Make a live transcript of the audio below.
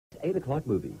8 o'clock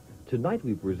movie. Tonight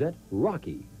we present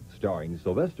Rocky, starring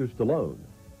Sylvester Stallone.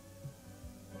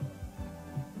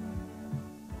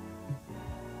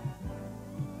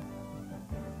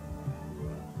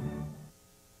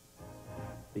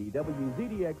 The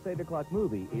WZDX 8 o'clock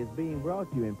movie is being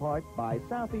brought to you in part by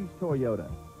Southeast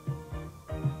Toyota.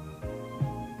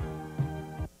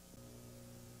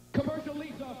 Commercial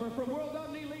lease offer from World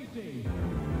Omni Leasing.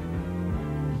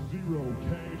 Zero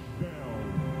cash down.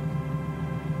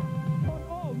 On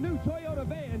all new Toyota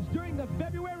vans during the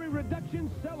February reduction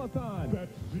sell-a-thon.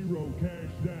 That's zero cash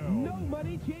down. No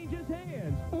money changes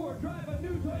hands. Or drive a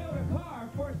new Toyota car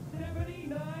for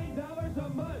 $79 a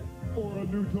month. Or a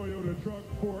new Toyota truck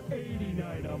for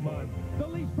 $89 a month. The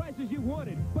lease prices you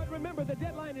wanted. But remember, the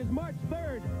deadline is March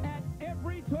 3rd at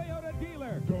every Toyota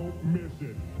dealer. Don't miss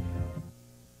it.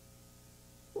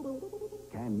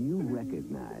 Can you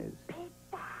recognize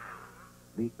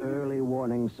the early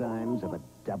warning signs of a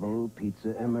double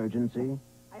pizza emergency?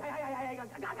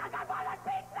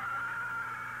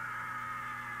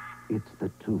 It's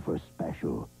the two-for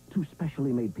special. 2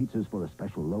 specially made pizzas for a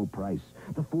special low price.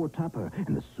 The 4-topper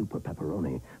and the super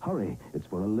pepperoni. Hurry, it's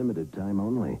for a limited time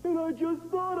only. And I just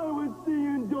thought I was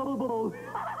seeing double.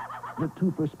 The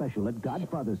 2-for special at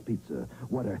Godfather's Pizza.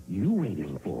 What are you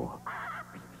waiting for?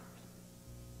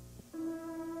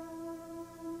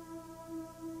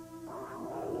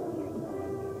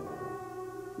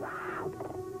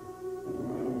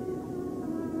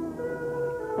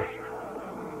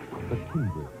 The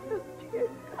Kindred. Dear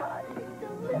God, he's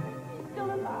still living. He's still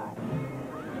alive.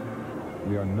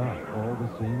 We are not all the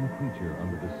same creature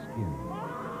under the skin.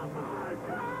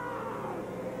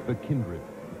 The Kindred.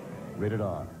 Rated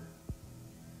R.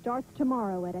 Starts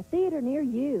tomorrow at a theater near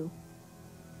you.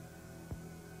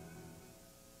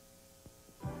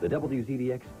 The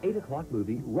WZDX 8 o'clock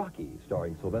movie, Rocky,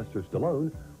 starring Sylvester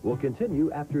Stallone, will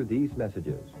continue after these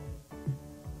messages.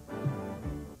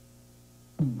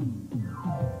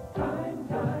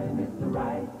 Time is the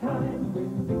right time.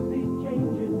 When Dixie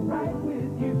changes right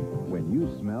with you. When you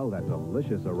smell that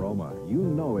delicious aroma, you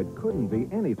know it couldn't be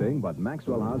anything but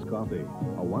Maxwell House coffee.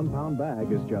 A 1-pound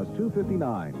bag is just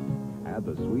 $2.59. Add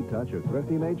the sweet touch of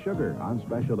thrifty-made sugar on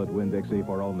special at Winn-Dixie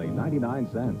for only 99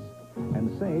 cents.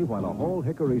 And save when a whole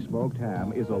hickory smoked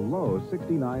ham is a low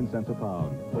 69 cents a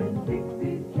pound. When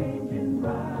Dixie's changing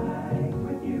right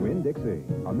with you. Winn-Dixie,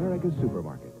 America's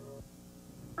supermarket.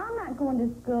 I'm not going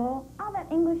to school. All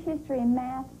that English, history, and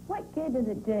math, what good does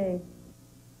it do?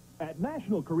 At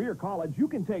National Career College, you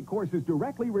can take courses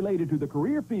directly related to the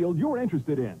career field you're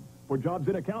interested in. For jobs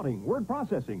in accounting, word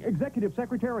processing, executive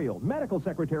secretarial, medical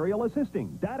secretarial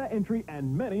assisting, data entry,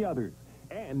 and many others.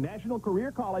 And National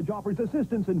Career College offers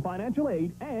assistance in financial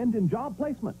aid and in job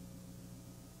placement.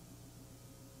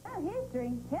 Oh,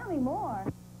 history. Tell me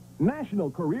more. National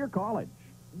Career College.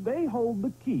 They hold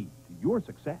the key to your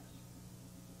success.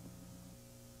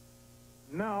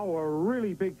 Now a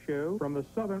really big show from the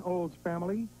Southern Olds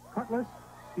family, Cutlass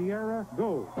Sierra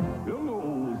Gold.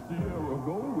 Hello, Sierra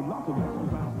Gold with lots of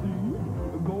extras I see.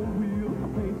 A gold wheel, a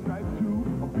paint stripe too,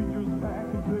 a features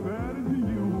package they've added to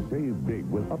you. Save big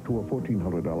with up to a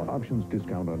 $1,400 options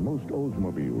discount on most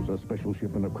Oldsmobiles. A special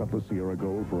shipment of Cutlass Sierra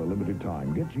Gold for a limited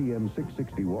time. Get GM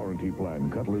 660 warranty plan,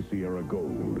 Cutlass Sierra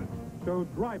Gold. So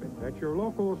drive it at your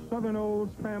local Southern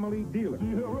Olds family dealer.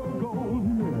 Sierra Gold,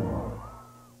 yeah.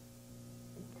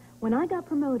 When I got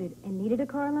promoted and needed a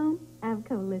car loan,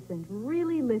 Avco listened,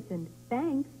 really listened.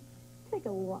 Thanks. Take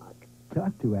a walk.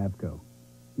 Talk to Avco.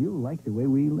 You'll like the way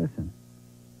we listen.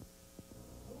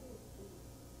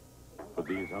 For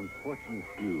these unfortunate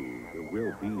few, there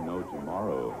will be no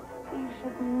tomorrow. You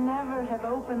should never have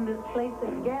opened this place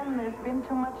again. There's been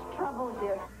too much trouble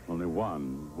here. Only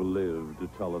one will live to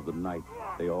tell of the night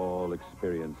they all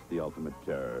experienced the ultimate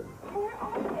terror. Where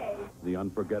are they? The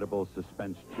unforgettable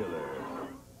suspense chiller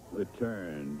that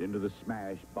turned into the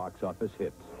smash box office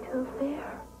hit. Still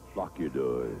there. Lock your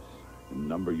doors and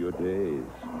number your days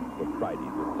for Friday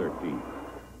the 13th.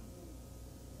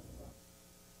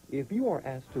 If you are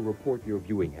asked to report your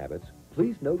viewing habits,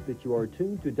 please note that you are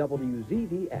tuned to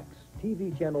WZDX,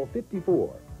 TV channel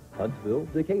 54, Huntsville,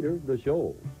 Decatur, The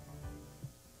Shoals.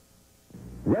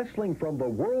 Wrestling from the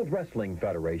World Wrestling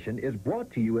Federation is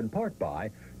brought to you in part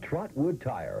by Trotwood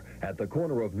Tire at the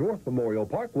corner of North Memorial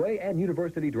Parkway and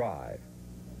University Drive.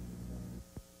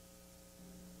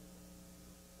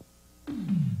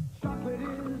 Chocolate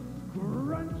is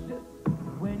scrumptious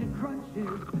when it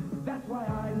crunches. That's why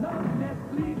I love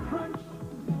Nestle Crunch.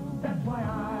 That's why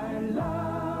I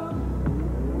love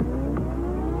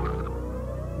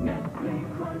Nestle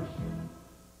Crunch.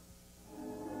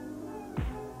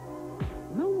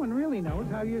 No one really knows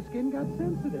how how your skin got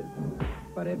sensitive.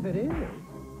 But if it is,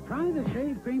 try the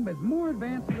shave cream with more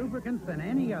advanced lubricants than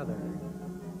any other.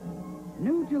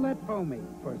 New Gillette Foamy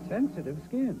for sensitive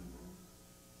skin.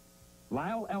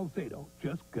 Lyle Alzado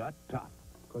just got tough.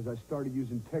 Because I started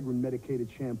using Tegrin medicated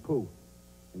shampoo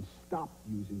and stopped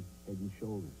using Head &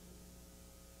 Shoulders.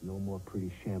 No more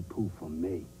pretty shampoo for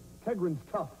me. Tegrin's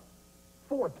tough.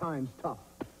 4 times tough.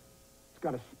 It's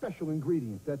got a special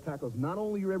ingredient that tackles not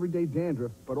only your everyday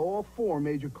dandruff, but all 4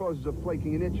 major causes of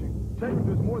flaking and itching. Tegrin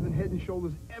does more than Head &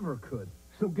 Shoulders ever could.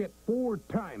 So get 4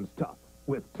 times tough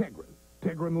with Tegrin.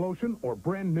 Tegrin lotion or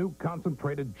brand new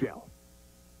concentrated gel.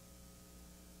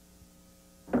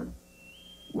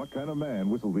 What kind of man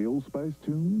whistled the Old Spice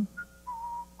tune?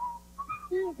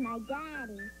 He's my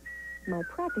daddy. My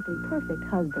practically perfect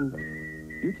husband.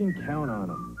 You can count on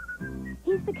him.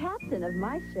 He's the captain of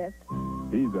my ship.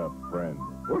 He's a friend.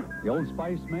 The Old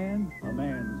Spice man, a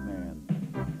man's man.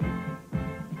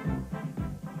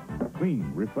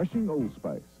 Clean, refreshing Old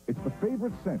Spice. It's the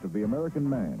favorite scent of the American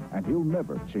man, and he'll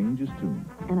never change his tune.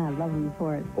 And I love him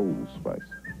for it. Old Spice.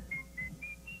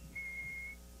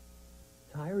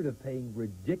 Tired of paying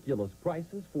ridiculous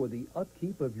prices for the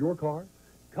upkeep of your car?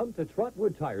 Come to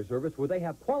Trotwood Tire Service where they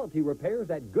have quality repairs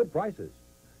at good prices.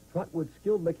 Trotwood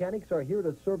skilled mechanics are here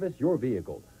to service your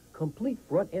vehicle. Complete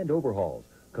front end overhauls.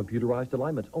 Computerized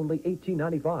alignments only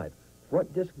 $18.95.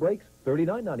 Front disc brakes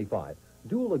 $39.95.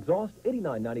 Dual exhaust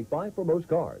 $89.95 for most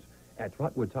cars. At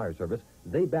Trotwood Tire Service,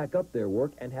 they back up their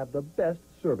work and have the best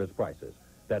service prices.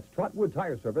 That's Trotwood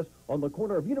Tire Service on the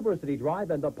corner of University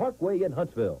Drive and the Parkway in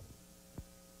Huntsville.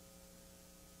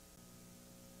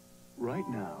 Right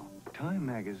now, Time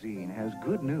Magazine has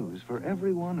good news for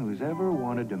everyone who's ever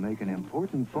wanted to make an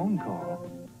important phone call,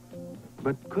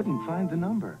 but couldn't find the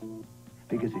number.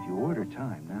 Because if you order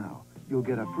Time now, you'll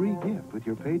get a free gift with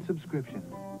your paid subscription.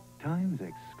 Time's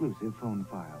exclusive phone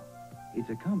file.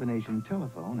 It's a combination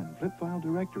telephone and flip file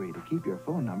directory to keep your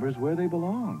phone numbers where they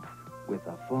belong, with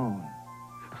a phone.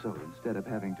 So instead of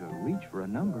having to reach for a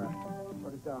number...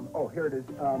 Write it down. Oh, here it is.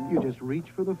 You just reach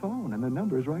for the phone, and the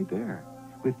number's right there.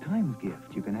 With Time's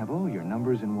gift, you can have all your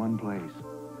numbers in one place.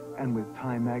 And with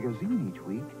Time Magazine each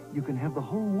week, you can have the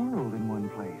whole world in one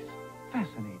place.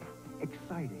 Fascinating,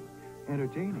 exciting,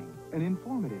 entertaining, and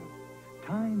informative.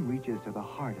 Time reaches to the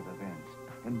heart of events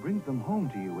and brings them home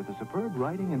to you with a superb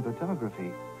writing and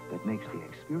photography that makes the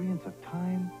experience of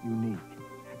Time unique.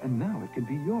 And now it can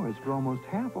be yours for almost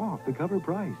half off the cover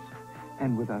price.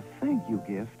 And with a thank you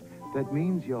gift, that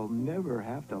means you'll never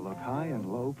have to look high and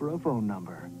low for a phone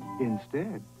number.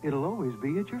 Instead, it'll always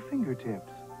be at your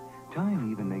fingertips. Time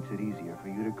even makes it easier for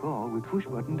you to call with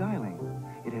push-button dialing.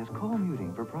 It has call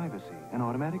muting for privacy and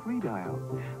automatic redial.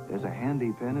 There's a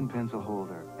handy pen and pencil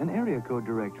holder, an area code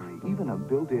directory, even a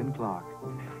built-in clock.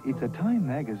 It's a Time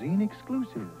Magazine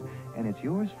exclusive, and it's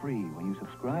yours free when you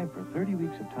subscribe for 30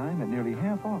 weeks of Time at nearly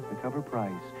half off the cover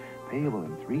price. Payable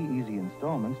in 3 easy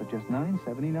installments of just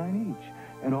 $9.79 each.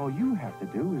 And all you have to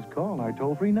do is call our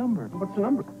toll-free number. What's the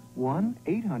number?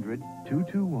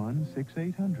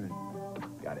 1-800-221-6800.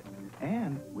 Got it.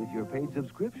 And with your paid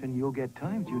subscription, you'll get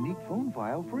Time's unique phone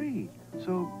file free.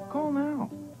 So call now.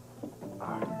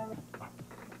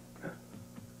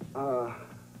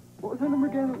 What was that number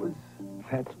again? It was...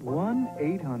 That's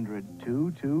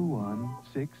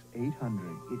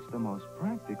 1-800-221-6800. It's the most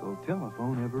practical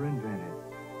telephone ever invented.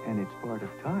 And it's part of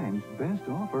Time's best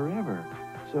offer ever.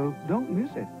 So don't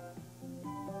miss it.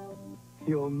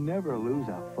 You'll never lose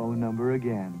a phone number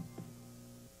again.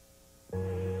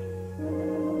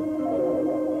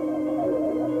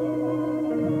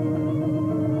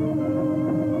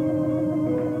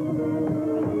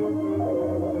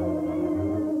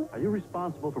 Are you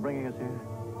responsible for bringing us here?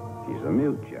 She's a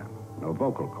mute, Jim. No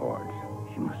vocal cords.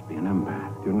 She must be an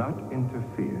empath. Do not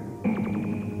interfere.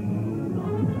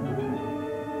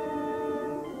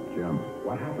 Jim,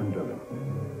 what happened to them?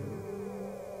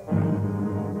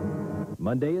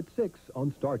 Monday at 6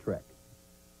 on Star Trek.